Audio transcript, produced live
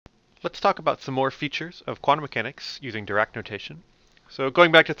Let's talk about some more features of quantum mechanics using Dirac notation. So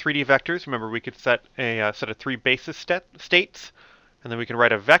going back to 3D vectors, remember we could set a set of three basis states, and then we can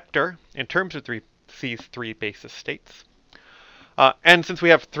write a vector in terms of these three basis states. And since we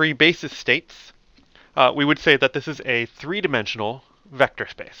have three basis states, we would say that this is a three-dimensional vector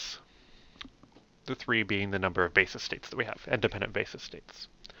space. The three being the number of basis states that we have, independent basis states.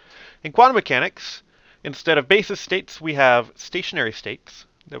 In quantum mechanics, instead of basis states, we have stationary states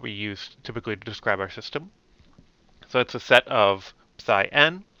that we use typically to describe our system. So it's a set of psi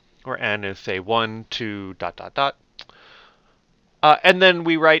n, where n is, say, 1, 2, dot, dot, dot. And then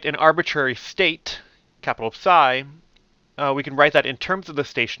we write an arbitrary state, capital psi. We can write that in terms of the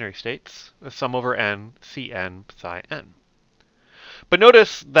stationary states, the sum over n, Cn psi n. But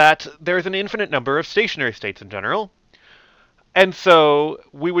notice that there's an infinite number of stationary states in general. And so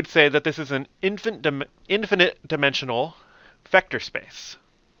we would say that this is an infinite dimensional vector space.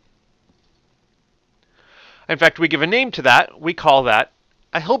 In fact, we give a name to that. We call that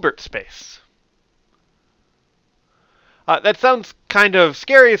a Hilbert space. That sounds kind of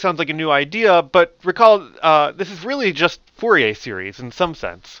scary. It sounds like a new idea, but recall this is really just Fourier series in some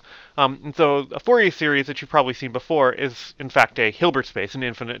sense. And so a Fourier series that you've probably seen before is, in fact, a Hilbert space, an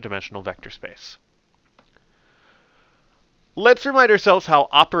infinite dimensional vector space. Let's remind ourselves how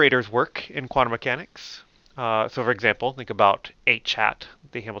operators work in quantum mechanics. So for example, think about h hat,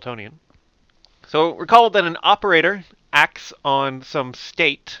 the Hamiltonian. So recall that an operator acts on some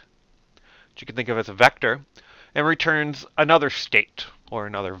state, which you can think of as a vector, and returns another state, or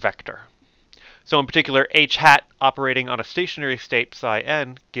another vector. So in particular, h hat operating on a stationary state psi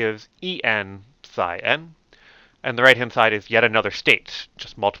n gives en psi n, and the right-hand side is yet another state,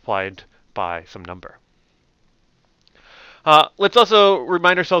 just multiplied by some number. Let's also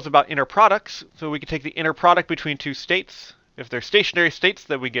remind ourselves about inner products. So we can take the inner product between two states. If they're stationary states,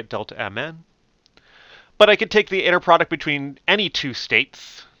 then we get delta mn. But I could take the inner product between any two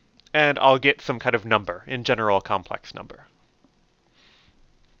states, and I'll get some kind of number, in general a complex number.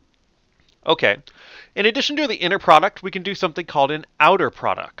 Okay, in addition to the inner product, we can do something called an outer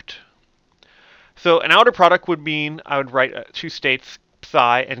product. So an outer product would mean I would write two states,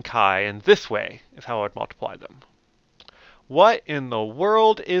 psi and chi, and this way is how I would multiply them. What in the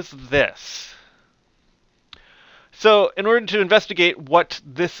world is this? So in order to investigate what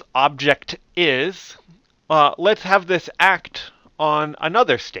this object is, let's have this act on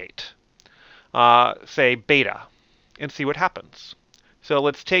another state, say beta, and see what happens. So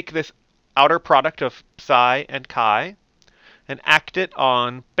let's take this outer product of psi and chi and act it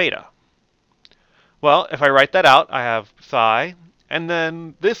on beta. Well, if I write that out, I have psi, and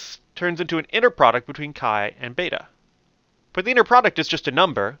then this turns into an inner product between chi and beta. But the inner product is just a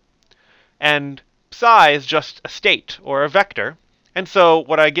number, and psi is just a state or a vector, and so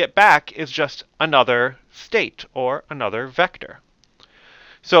what I get back is just another state or another vector.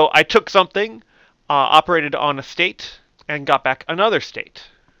 So I took something, operated on a state, and got back another state.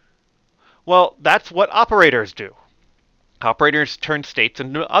 Well, that's what operators do. Operators turn states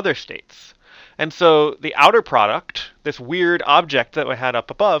into other states. And so the outer product, this weird object that we had up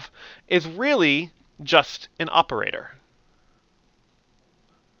above, is really just an operator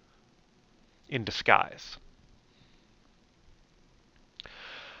in disguise.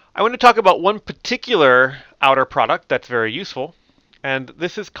 I want to talk about one particular outer product that's very useful, and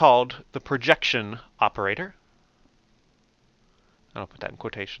this is called the projection operator. I'll put that in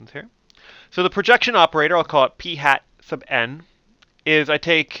quotations here. So the projection operator, I'll call it p hat sub n, is I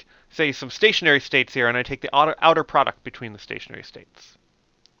take, say, some stationary states here, and I take the outer product between the stationary states.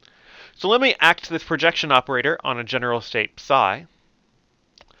 So let me act this projection operator on a general state psi.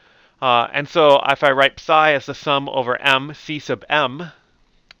 And so if I write psi as the sum over m, c sub m,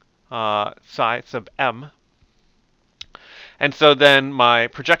 psi sub m. And so then my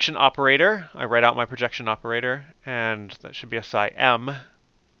projection operator, I write out my projection operator, and that should be a psi m.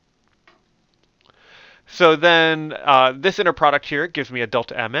 So then this inner product here gives me a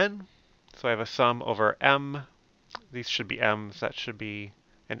delta mn. So I have a sum over m. These should be m's. That should be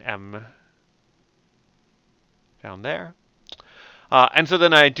an m down there. And so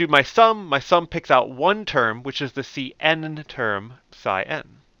then I do my sum. My sum picks out one term, which is the Cn term, psi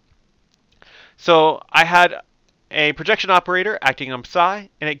n. So I had a projection operator acting on psi,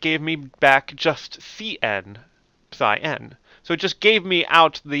 and it gave me back just Cn psi n. So it just gave me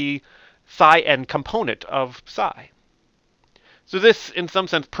out the psi n component of psi. So this, in some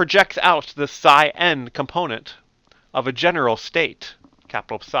sense, projects out the psi n component of a general state,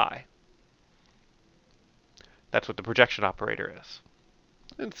 capital psi. That's what the projection operator is.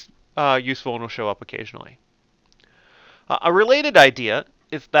 It's useful and will show up occasionally. A related idea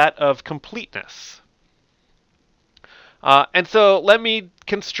is that of completeness. And so let me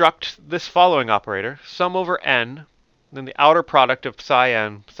construct this following operator, sum over n, then the outer product of psi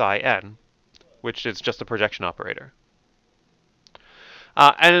n, which is just a projection operator.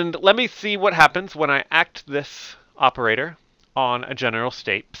 And let me see what happens when I act this operator on a general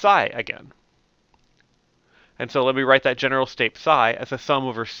state psi again. And so let me write that general state psi as a sum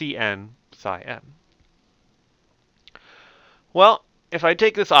over Cn psi n. Well, if I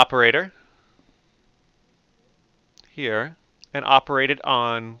take this operator here and operate it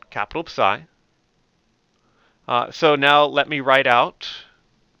on capital Psi, so now let me write out,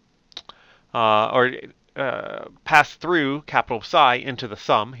 pass through capital Psi into the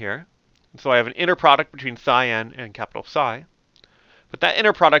sum here. And so I have an inner product between psi n and capital Psi. But that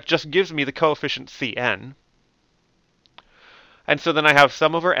inner product just gives me the coefficient Cn. And so then I have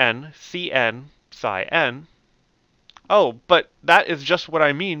sum over n, Cn psi n. Oh, but that is just what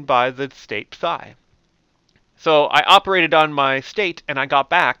I mean by the state psi. So I operated on my state and I got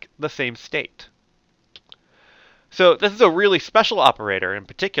back the same state. So this is a really special operator in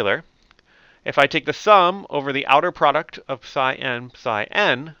particular. If I take the sum over the outer product of psi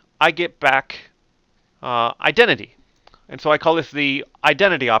n, I get back identity. And so I call this the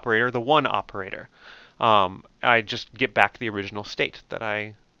identity operator, the one operator. I just get back the original state that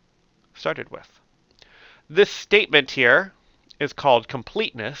I started with. This statement here is called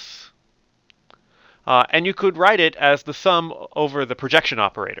completeness. And you could write it as the sum over the projection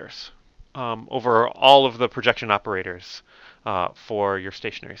operators, over all of the projection operators for your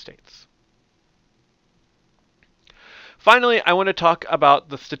stationary states. Finally, I want to talk about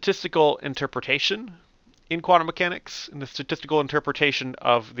the statistical interpretation in quantum mechanics and the statistical interpretation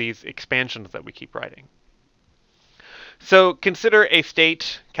of these expansions that we keep writing. So consider a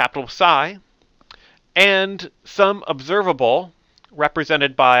state capital Psi and some observable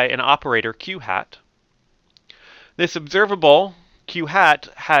represented by an operator q hat. This observable q hat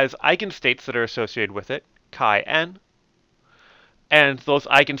has eigenstates that are associated with it, chi n, and those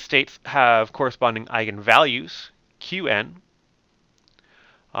eigenstates have corresponding eigenvalues, qn.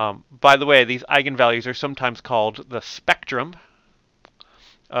 By the way, these eigenvalues are sometimes called the spectrum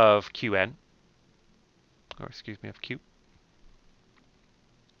of qn, or excuse me, of q.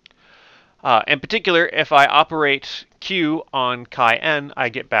 In particular, if I operate q on chi n, I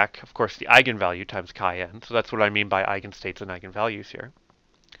get back, of course, the eigenvalue times chi n. So that's what I mean by eigenstates and eigenvalues here.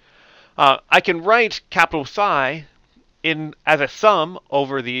 I can write capital Psi as a sum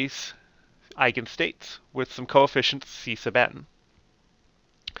over these eigenstates with some coefficients c sub n.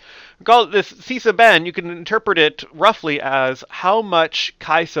 Recall this c sub n, you can interpret it roughly as how much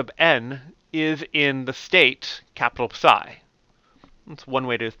chi sub n is in the state capital Psi. That's one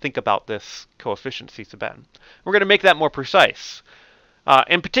way to think about this coefficient c sub n. We're going to make that more precise.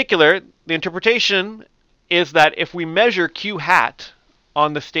 In particular, the interpretation is that if we measure q hat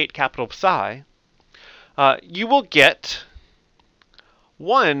on the state capital Psi, you will get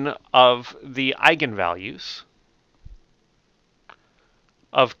one of the eigenvalues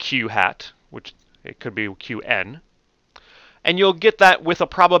of q hat, which it could be qn, and you'll get that with a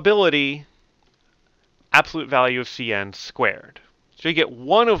probability absolute value of Cn squared. So you get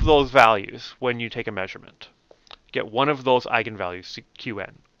one of those values when you take a measurement. You get one of those eigenvalues,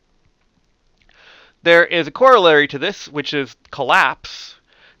 qn. There is a corollary to this, which is collapse,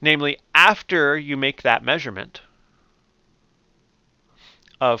 namely after you make that measurement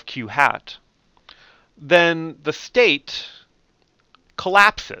of q hat, then the state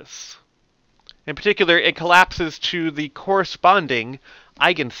collapses. In particular, it collapses to the corresponding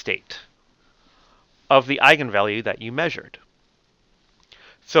eigenstate of the eigenvalue that you measured.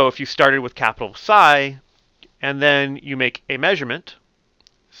 So if you started with capital Psi, and then you make a measurement,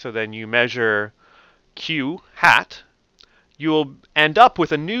 so then you measure q hat, you will end up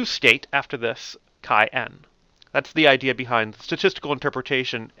with a new state after this, chi n. That's the idea behind statistical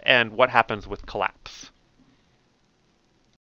interpretation and what happens with collapse.